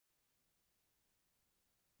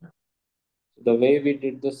The way we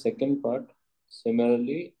did the second part,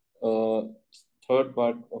 similarly, third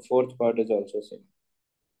part or fourth part is also same.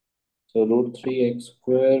 So root 3x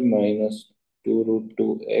square minus 2 root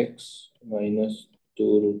 2x minus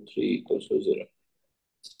 2 root 3 equals to 0.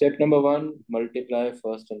 Step number 1, multiply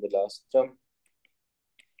first and the last term.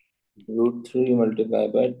 Root 3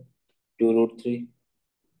 multiplied by 2 root 3.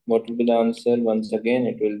 What will be the answer? Once again,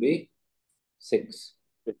 it will be 6.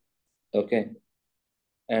 Okay.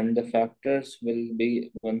 And the factors will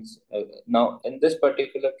be once. Now, in this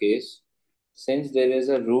particular case, since there is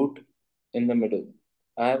a root in the middle,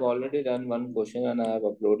 I have already done one question and I have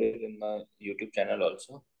uploaded in my YouTube channel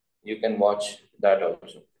also. You can watch that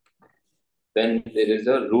also. Then there is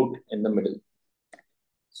a root in the middle.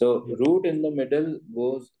 So root in the middle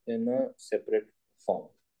goes in a separate form.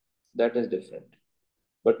 That is different.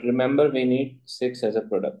 But remember, we need 6 as a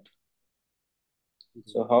product.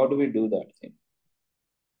 So how do we do that thing?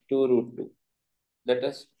 2 root 2. Let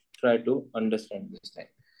us try to understand this thing.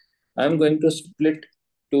 I'm going to split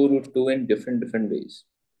 2 root 2 in different ways.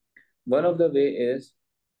 One of the way is,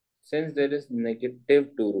 since there is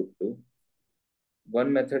negative 2 root 2,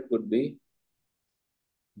 one method could be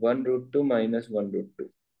 1 root 2 minus 1 root 2.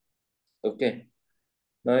 Okay.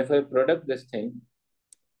 Now if I product this thing,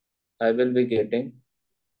 I will be getting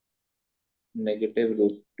negative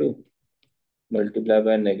root 2 multiplied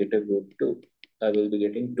by negative root 2. I will be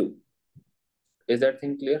getting 2. Is that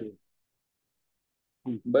thing clear?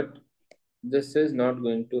 But this is not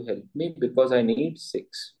going to help me because I need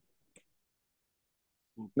 6.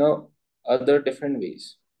 Now, other different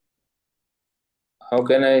ways. How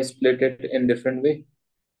can I split it in different way?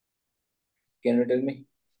 Can you tell me?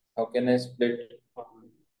 How can I split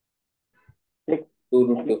 6 2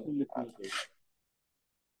 root 2?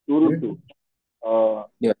 2 root 2.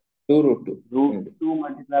 Yeah, 2 root 2. Root 2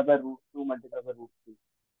 multiplied by root 2 multiplied by root 3.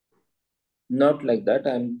 Not like that.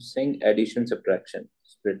 I'm saying addition, subtraction,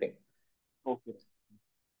 splitting. Okay.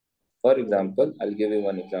 For example, I'll give you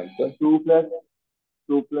one example. 2 plus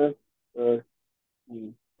 2 plus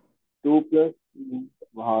 2 plus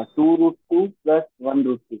 2 root 2 plus 1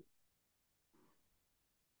 root 2.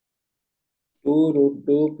 2 root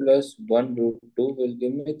 2 plus 1 root 2 will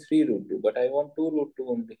give me 3 root 2, but I want 2 root 2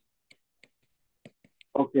 only.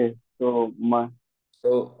 Okay, so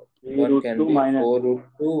So 3 one root can 2 be minus 4 root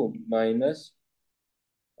 2 minus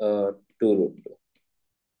 2 root 2.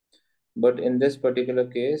 But in this particular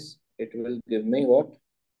case, it will give me what?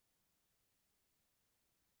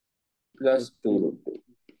 Plus 2 root 2.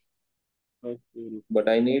 plus 2 root But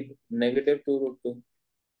I need negative 2 root 2.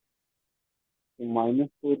 2 minus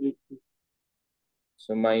 4 root 2.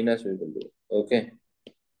 So minus we will do. Okay.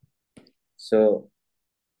 So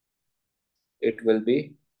it will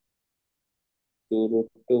be 2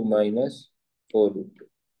 root 2 minus 4 root 2.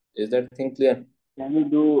 Is that thing clear? Can we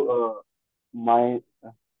do my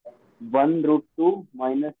 1 root 2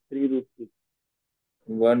 minus 3 root 2?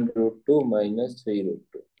 1 root 2 minus 3 root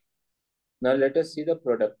 2. Now let us see the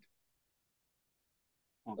product.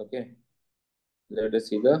 Okay. Let us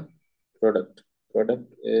see the product.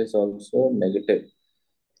 Product is also negative.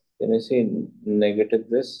 Can you see negative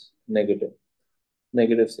this? Negative.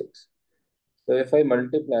 Negative 6. So if I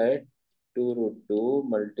multiply 2 root 2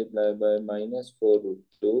 multiplied by minus 4 root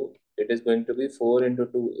 2, it is going to be 4 into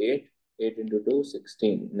 2, 8. 8 into 2,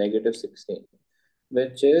 16. Negative 16.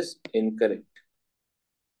 Which is incorrect.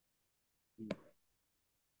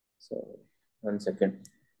 So, 1 second.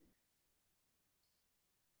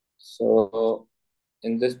 So,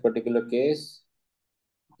 in this particular case,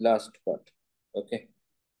 last part. Okay.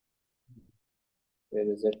 Where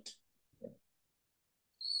is it?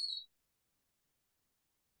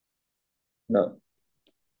 Now,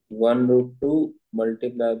 1 root 2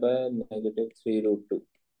 multiplied by negative 3 root 2.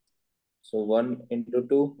 So 1 into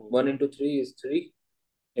 2, 1 into 3 is 3,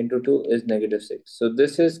 into 2 is negative 6. So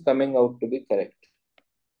this is coming out to be correct.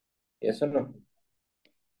 Yes or no?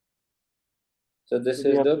 So this So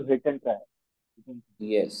we is have to the, hit and try.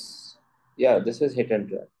 yes. Yeah, this is hit and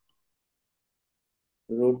try.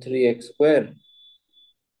 Root 3x square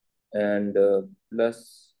and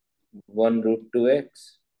plus 1 root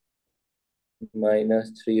 2x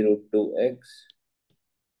minus 3 root 2x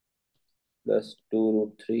plus 2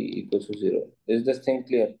 root 3 equals to 0. Is this thing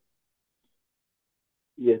clear?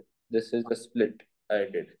 Yes. This is the split I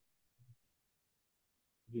did.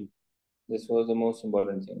 This was the most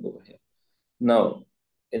important thing over here. Now,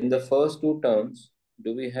 in the first two terms,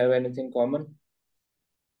 do we have anything common?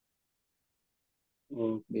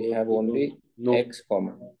 We have only No. x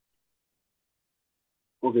common.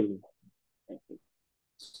 Okay.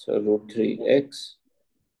 So root 3x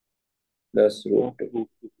plus root 2.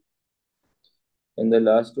 In the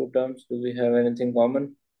last two terms, do we have anything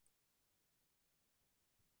common?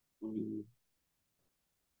 Mm,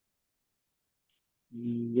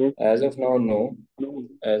 yes. As of now, no. No.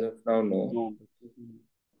 As of now, no. No.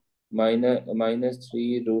 Minus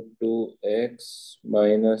 3 root 2 x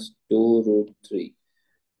minus 2 root 3.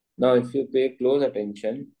 Now, if you pay close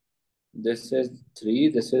attention, this is 3,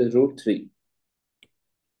 this is root 3.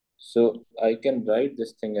 So I can write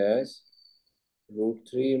this thing as root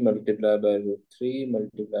 3 multiplied by root 3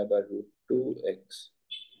 multiplied by root 2x.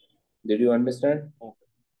 Did you understand? Okay.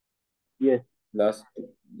 Yes. Last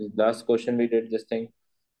last question we did this thing.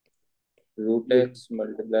 Root Yes. x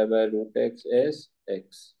multiplied by root x is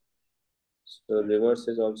x. So reverse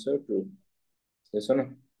is also true. Yes or no?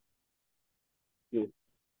 Yes.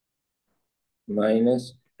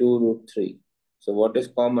 Minus 2 root 3. So what is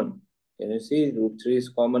common? Can you see root 3 is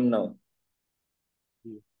common now?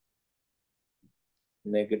 Yes.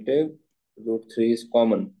 Negative root 3 is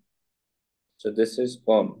common. So this is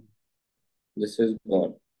gone. This is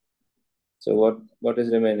gone. So what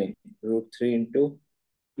is remaining? Root 3 into,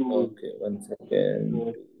 Two. okay, one second.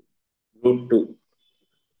 Yes. Root 2.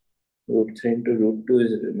 Root 3 into root 2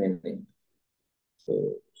 is remaining.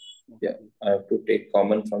 So yeah, Okay. I have to take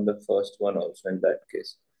common from the first one also in that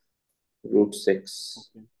case. Root 6.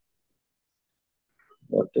 Okay.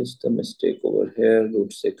 What is the mistake over here? Root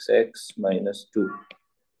 6x minus 2.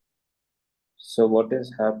 So what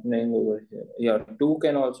is happening over here? Yeah, 2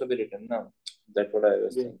 can also be written now. That's what I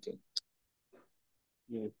was Yes. thinking.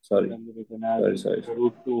 Yes. It Sorry, can be written as sorry.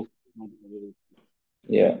 root two. Multiplied by root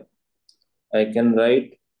Yeah, I can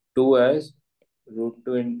write 2 as root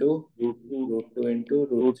 2 into root two. root Root two 3.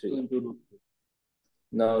 into root three.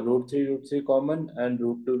 Now root 3 common and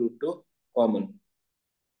root 2 common.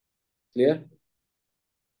 Clear?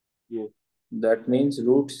 Yes. That means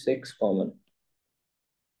root 6 common.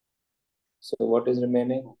 So what is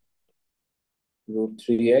remaining? Okay. Root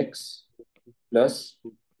 3x plus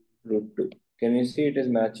root 2. Can you see it is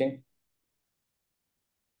matching?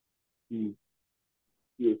 Hmm.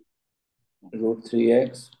 Yes. Root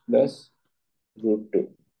 3x plus root 2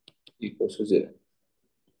 equals to 0.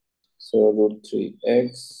 So root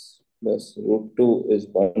 3x plus root 2 is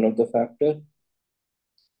one of the factor.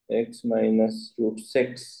 X minus root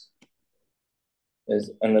 6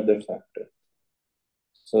 is another factor.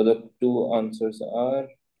 So the two answers are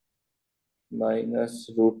minus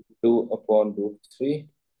root 2 upon root 3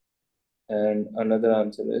 and another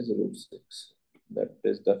answer is root 6. That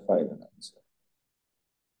is the final answer.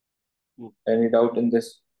 Hmm. Any doubt in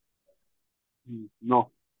this?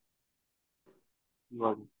 No.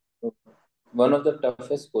 Got it. One of the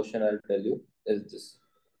toughest question I'll tell you is this.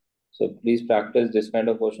 So please practice this kind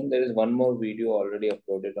of question. There is one more video already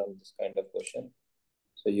uploaded on this kind of question.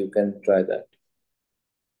 So you can try that.